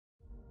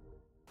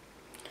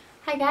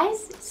Hi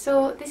guys,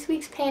 so this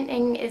week's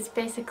painting is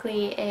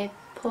basically a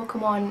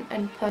Pokemon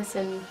and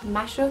person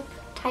mashup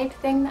type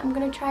thing that I'm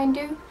going to try and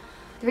do.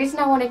 The reason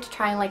I wanted to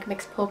try and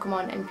mix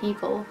Pokemon and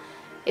people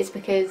is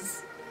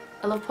because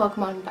I love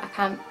Pokemon but I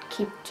can't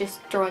keep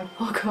just drawing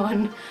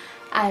Pokemon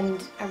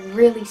and I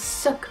really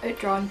suck at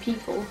drawing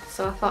people,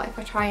 so I thought if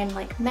I try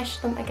and mesh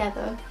them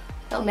together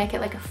it'll make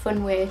it a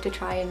fun way to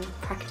try and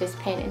practice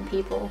painting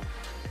people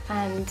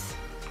and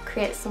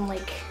create some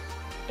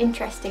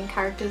interesting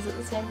characters at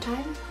the same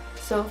time.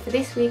 So for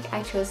this week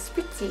I chose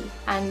Spritzee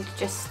and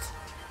just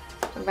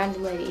a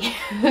random lady.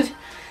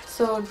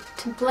 So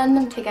to blend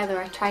them together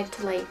I tried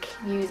to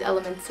use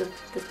elements of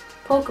the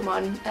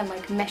Pokemon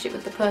and mesh it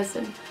with the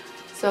person.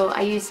 So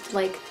I used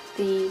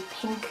the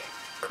pink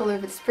colour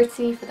of the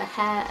Spritzee for the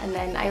hair, and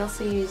then I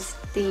also used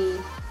the,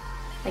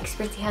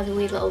 Spritzee has a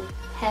weird little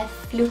hair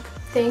floop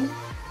thing,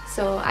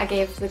 so I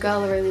gave the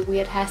girl a really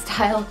weird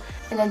hairstyle,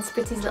 and then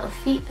Spritzee's little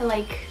feet are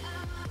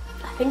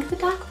I think the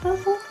dark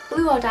purple?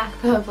 Blue or dark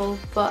purple,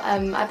 but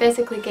I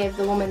basically gave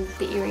the woman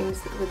the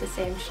earrings that were the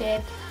same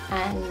shape,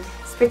 and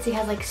Spritzee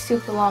has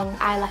super long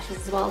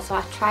eyelashes as well, so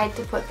I tried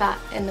to put that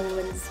in the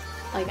woman's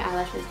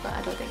eyelashes, but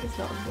I don't think it's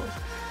noticeable.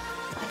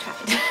 But I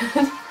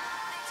tried.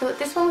 So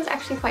this one was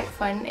actually quite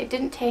fun. It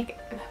didn't take,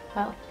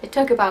 well, it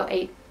took about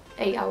 8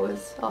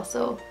 hours or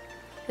so.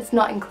 It's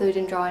not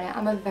including drawing it.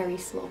 I'm a very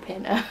slow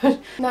painter.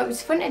 No, it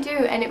was fun to do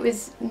and it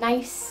was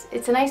nice.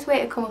 It's a nice way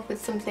to come up with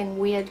something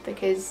weird,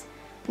 because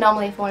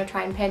normally if I want to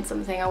try and paint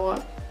something I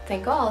won't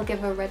think, oh, I'll give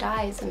her red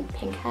eyes and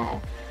pink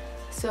hair.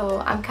 So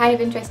I'm kind of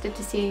interested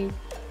to see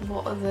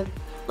what other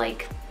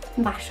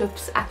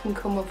mashups I can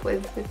come up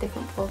with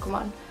different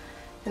Pokemon. And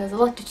there's a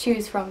lot to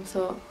choose from,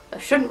 so I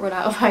shouldn't run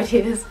out of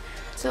ideas.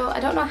 So I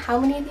don't know how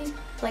many of these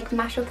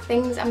mashup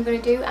things I'm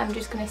going to do. I'm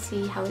just going to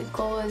see how it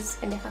goes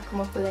and if I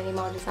come up with any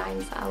more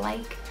designs that I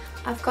like.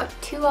 I've got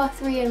 2 or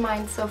 3 in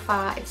mind so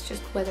far, it's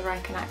just whether I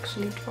can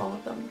actually draw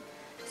them.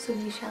 So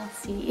we shall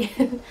see.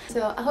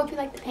 So I hope you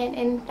liked the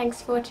painting,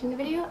 thanks for watching the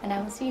video and I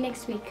will see you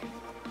next week.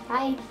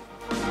 Bye!